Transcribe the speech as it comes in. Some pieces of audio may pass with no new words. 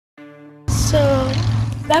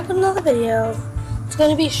back with another video. It's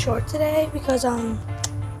gonna be short today because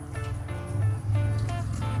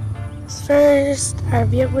first our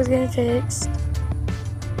vehicle was getting fixed.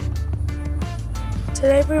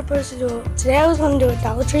 Today I was gonna do a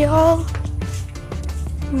Dollar Tree haul,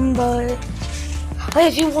 but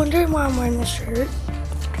if you wondering why I'm wearing this shirt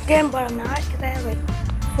again, but I'm not, because I have like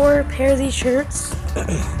 4 pairs of these shirts.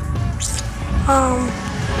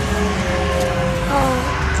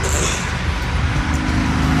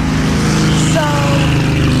 So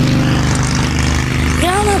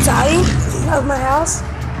yeah, I'm outside of my house.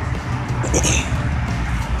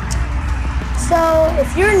 So if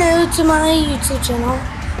you're new to my YouTube channel,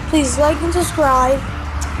 please like and subscribe.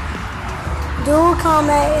 Do a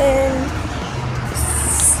comment, and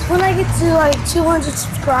when I get to like 200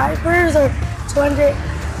 subscribers or 200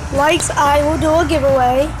 likes, I will do a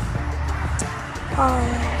giveaway.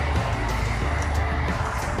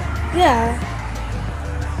 Yeah.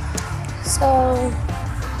 So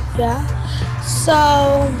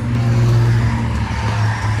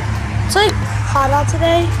it's like hot out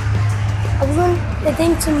today. I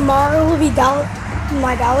think tomorrow will be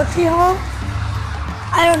my Dollar Tree haul.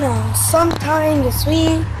 I don't know, sometime this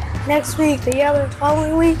week, next week, the other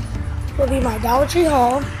following week will be my Dollar Tree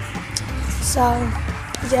haul. So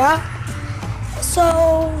yeah.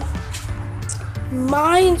 So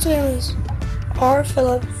my Instagram is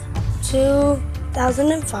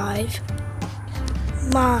rphillips2005.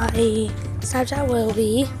 My Snapchat will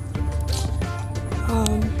be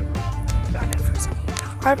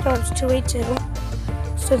rphillips282.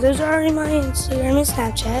 So those are already my Instagram and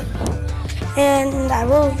Snapchat, and I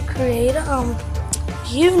will create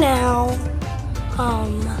you now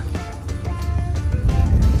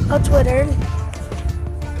a Twitter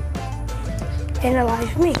and a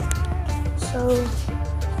live for me. So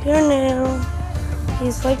if you're new,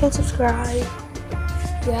 please like and subscribe.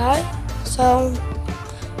 Yeah. So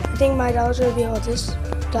I think my Dollar Tree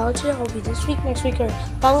will be this week, next week, or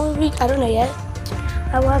following week. I don't know yet.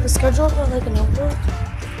 I will have a schedule or like a notebook.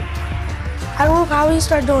 I will probably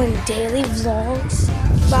start doing daily vlogs,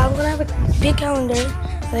 but I'm gonna have a big calendar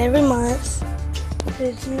for every month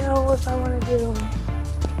to know if I want to do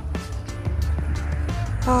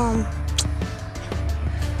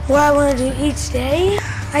what I want to do each day.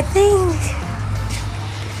 I think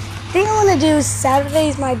I want to do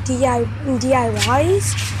Saturdays my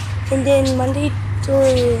DIYs, and then Monday to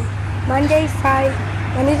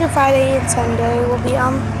Friday and Sunday will be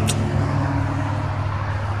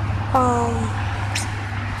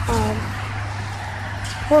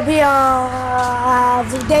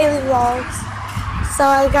the daily vlogs. So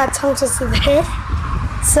I got tongue twisted there.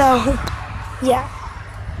 So yeah,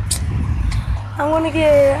 I'm gonna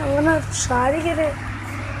try to get a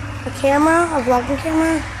vlogging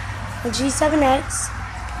camera, a G7X.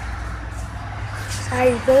 I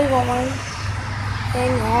really want one.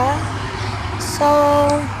 And yeah, so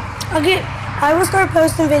I will start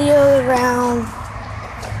posting videos around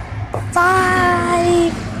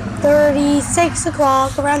 5:30, 6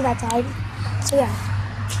 o'clock, around that time. So yeah,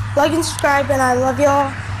 like and subscribe, and I love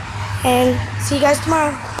y'all, and see you guys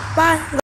tomorrow. Bye.